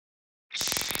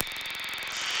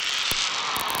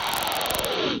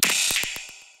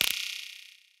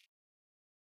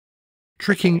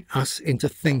tricking us into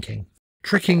thinking,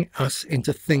 tricking us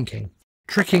into thinking,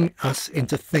 tricking us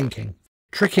into thinking,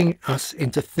 tricking us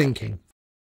into thinking.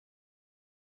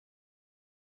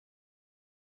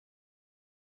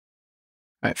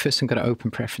 Right, first I'm going to open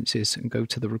Preferences and go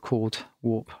to the Record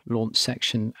Warp Launch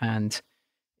section, and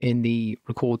in the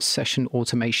Record Session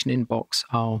Automation inbox,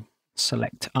 I'll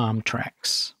select ARM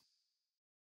tracks.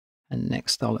 And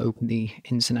next I'll open the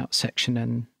Ins and Outs section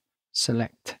and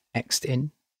select Xed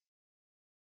In.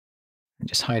 And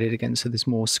just hide it again so there's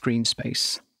more screen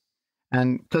space.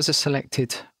 And because I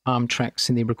selected ARM tracks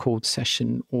in the Record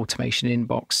Session Automation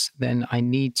inbox, then I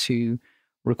need to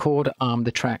record ARM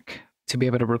the track to be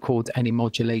able to record any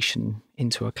modulation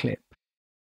into a clip.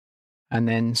 And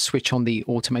then switch on the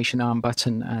Automation ARM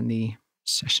button and the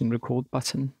Session Record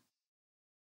button.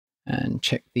 And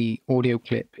check the audio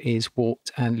clip is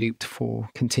warped and looped for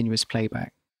continuous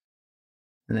playback.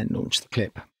 And then launch the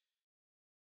clip.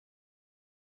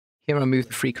 Here I move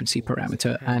the frequency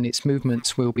parameter, and its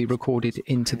movements will be recorded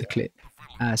into the clip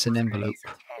as an envelope.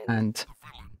 And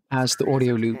as the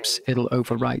audio loops, it'll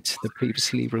overwrite the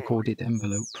previously recorded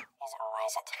envelope.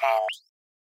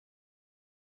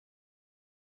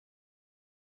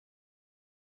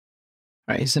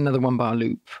 Right, here's another one-bar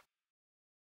loop.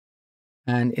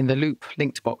 And in the loop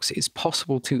linked box, it's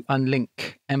possible to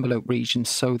unlink envelope regions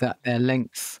so that their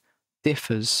length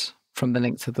differs from the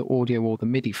length of the audio or the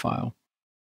MIDI file.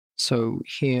 So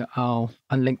here I'll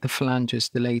unlink the flanges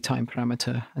delay time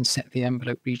parameter and set the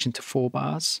envelope region to 4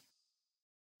 bars.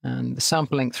 And the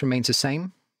sample length remains the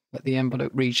same, but the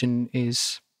envelope region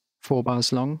is 4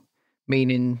 bars long,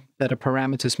 meaning that a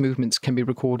parameter's movements can be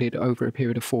recorded over a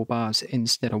period of 4 bars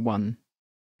instead of 1.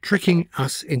 Tricking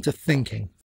us into thinking,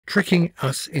 tricking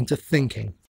us into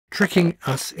thinking, tricking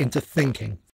us into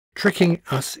thinking, tricking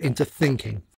us into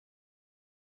thinking.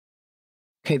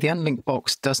 Okay, the unlink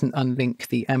box doesn't unlink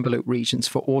the envelope regions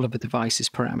for all of the device's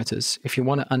parameters. If you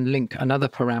want to unlink another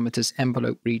parameter's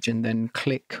envelope region, then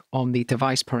click on the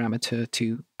device parameter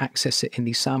to access it in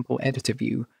the sample editor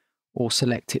view, or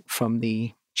select it from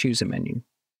the chooser menu.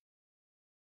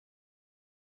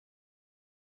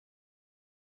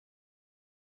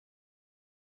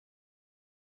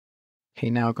 Okay,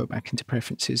 now I'll go back into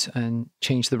Preferences and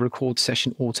change the Record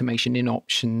Session Automation in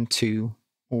option to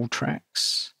All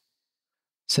Tracks.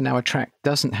 So now a track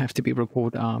doesn't have to be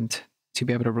record armed to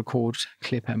be able to record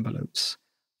clip envelopes.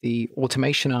 The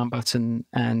Automation Arm button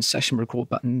and Session Record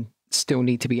button still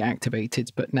need to be activated,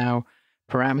 but now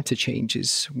parameter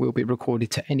changes will be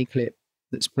recorded to any clip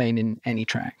that's playing in any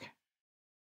track.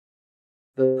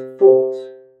 The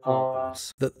thought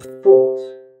arms, that the thought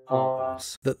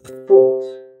arms, that the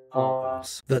thought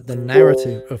arms, that the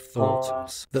narrative of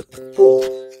thought, that the thought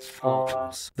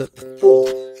arms, that the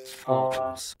thought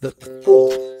arms, that the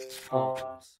thought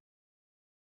arms.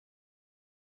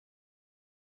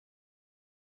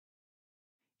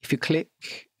 If you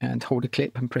click and hold a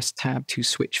clip and press Tab to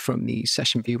switch from the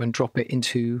session view and drop it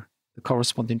into the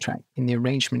corresponding track in the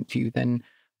arrangement view, then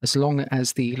as long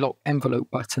as the lock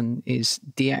envelope button is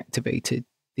deactivated,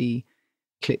 the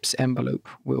clip's envelope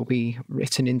will be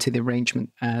written into the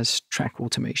arrangement as track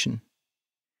automation.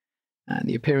 And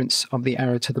the appearance of the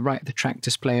arrow to the right of the track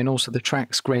display and also the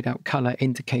track's grayed out color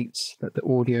indicates that the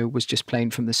audio was just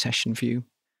playing from the session view,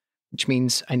 which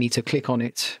means I need to click on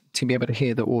it to be able to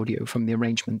hear the audio from the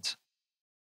arrangement.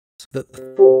 That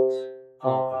the thought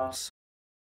arms.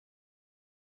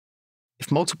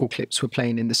 If multiple clips were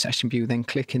playing in the session view, then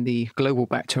clicking the Global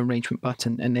Back to Arrangement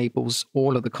button enables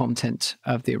all of the content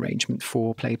of the arrangement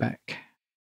for playback.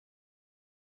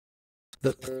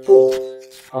 That the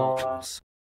thought arms.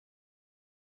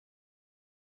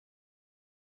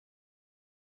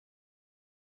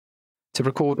 To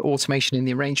record automation in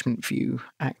the arrangement view,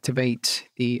 activate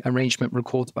the Arrangement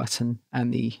Record button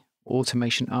and the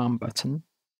Automation Arm button.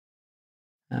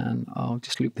 And I'll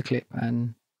just loop the clip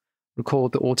and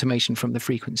record the automation from the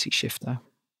frequency shifter.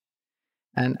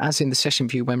 And as in the session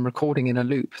view, when recording in a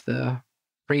loop, the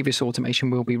previous automation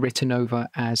will be written over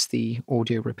as the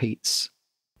audio repeats.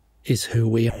 Is who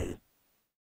we are.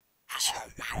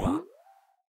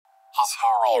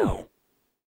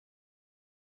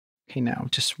 Okay, now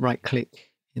just right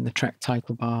click in the track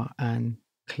title bar and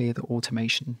clear the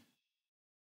automation.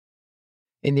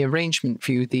 In the arrangement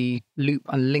view, the loop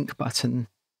unlink button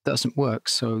doesn't work,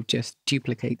 so just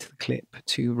duplicate the clip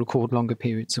to record longer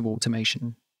periods of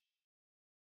automation.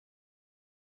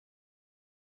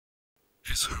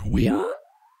 Is who we are.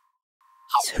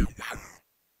 Is who we are.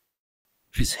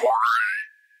 Is who.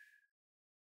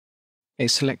 Okay,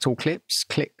 select all clips,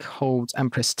 click, hold,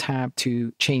 and press Tab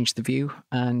to change the view,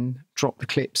 and drop the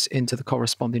clips into the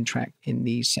corresponding track in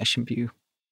the session view.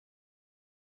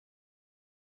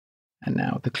 And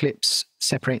now the clips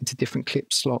separate into different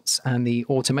clip slots, and the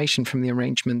automation from the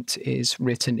arrangement is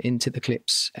written into the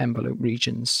clips envelope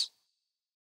regions.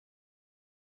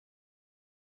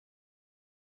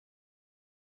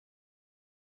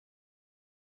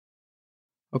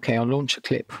 Okay, I'll launch a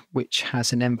clip which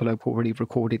has an envelope already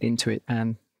recorded into it,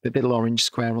 and the little orange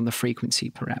square on the frequency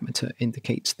parameter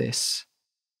indicates this.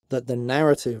 That the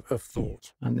narrative of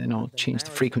thought. And then I'll change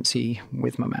the frequency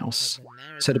with my mouse.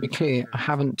 So to be clear, I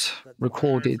haven't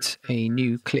recorded a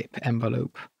new clip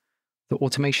envelope. The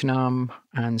automation arm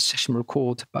and session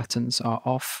record buttons are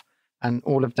off, and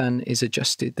all I've done is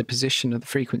adjusted the position of the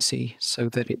frequency so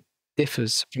that it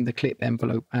differs from the clip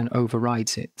envelope and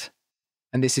overrides it.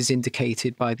 And this is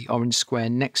indicated by the orange square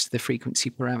next to the frequency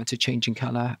parameter changing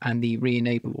color and the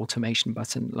re-enable automation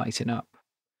button lighting up.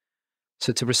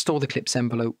 So to restore the clips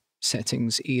envelope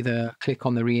settings, either click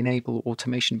on the re-enable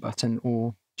automation button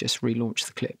or just relaunch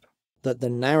the clip. That the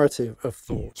narrative of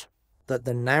thought. That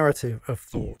the narrative of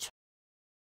thought.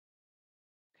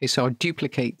 Okay, so I'll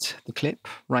duplicate the clip,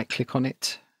 right click on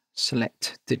it,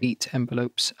 select delete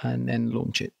envelopes, and then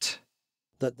launch it.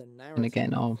 And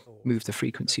again, I'll move the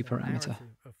frequency parameter.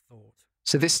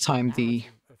 So this time the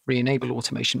re-enable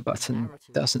automation button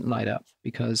doesn't light up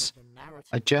because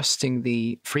adjusting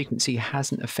the frequency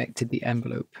hasn't affected the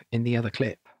envelope in the other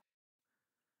clip.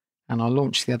 And I'll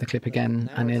launch the other clip again,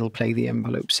 and it'll play the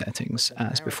envelope settings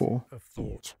as before.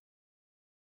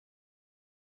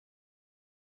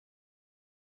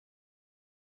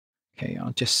 Okay,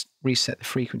 I'll just reset the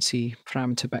frequency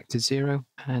parameter back to 0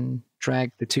 and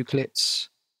drag the two clips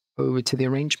over to the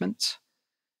arrangement.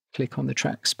 Click on the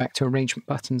tracks back to arrangement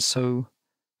button so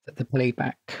that the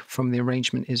playback from the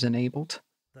arrangement is enabled.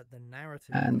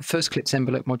 And first clip's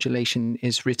envelope modulation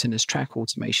is written as track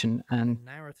automation, and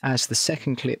as the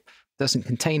second clip doesn't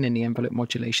contain any envelope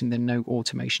modulation, then no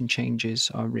automation changes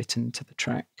are written to the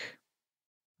track.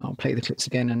 I'll play the clips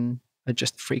again and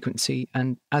adjust the frequency,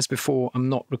 and as before, I'm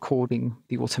not recording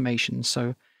the automation,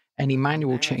 so any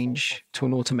manual change to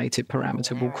an automated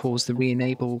parameter will cause the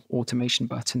re-enable automation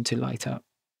button to light up,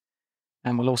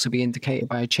 and will also be indicated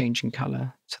by a change in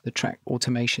color to the track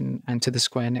automation and to the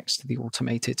square next to the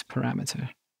automated parameter.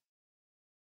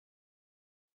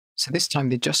 So this time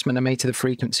the adjustment I made to the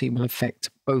frequency will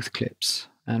affect both clips,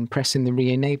 and pressing the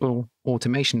re-enable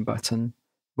automation button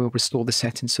will restore the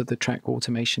settings so the track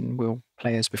automation will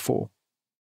play as before.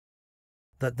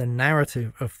 That the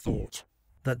narrative of thought.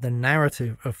 That the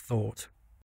narrative of thought.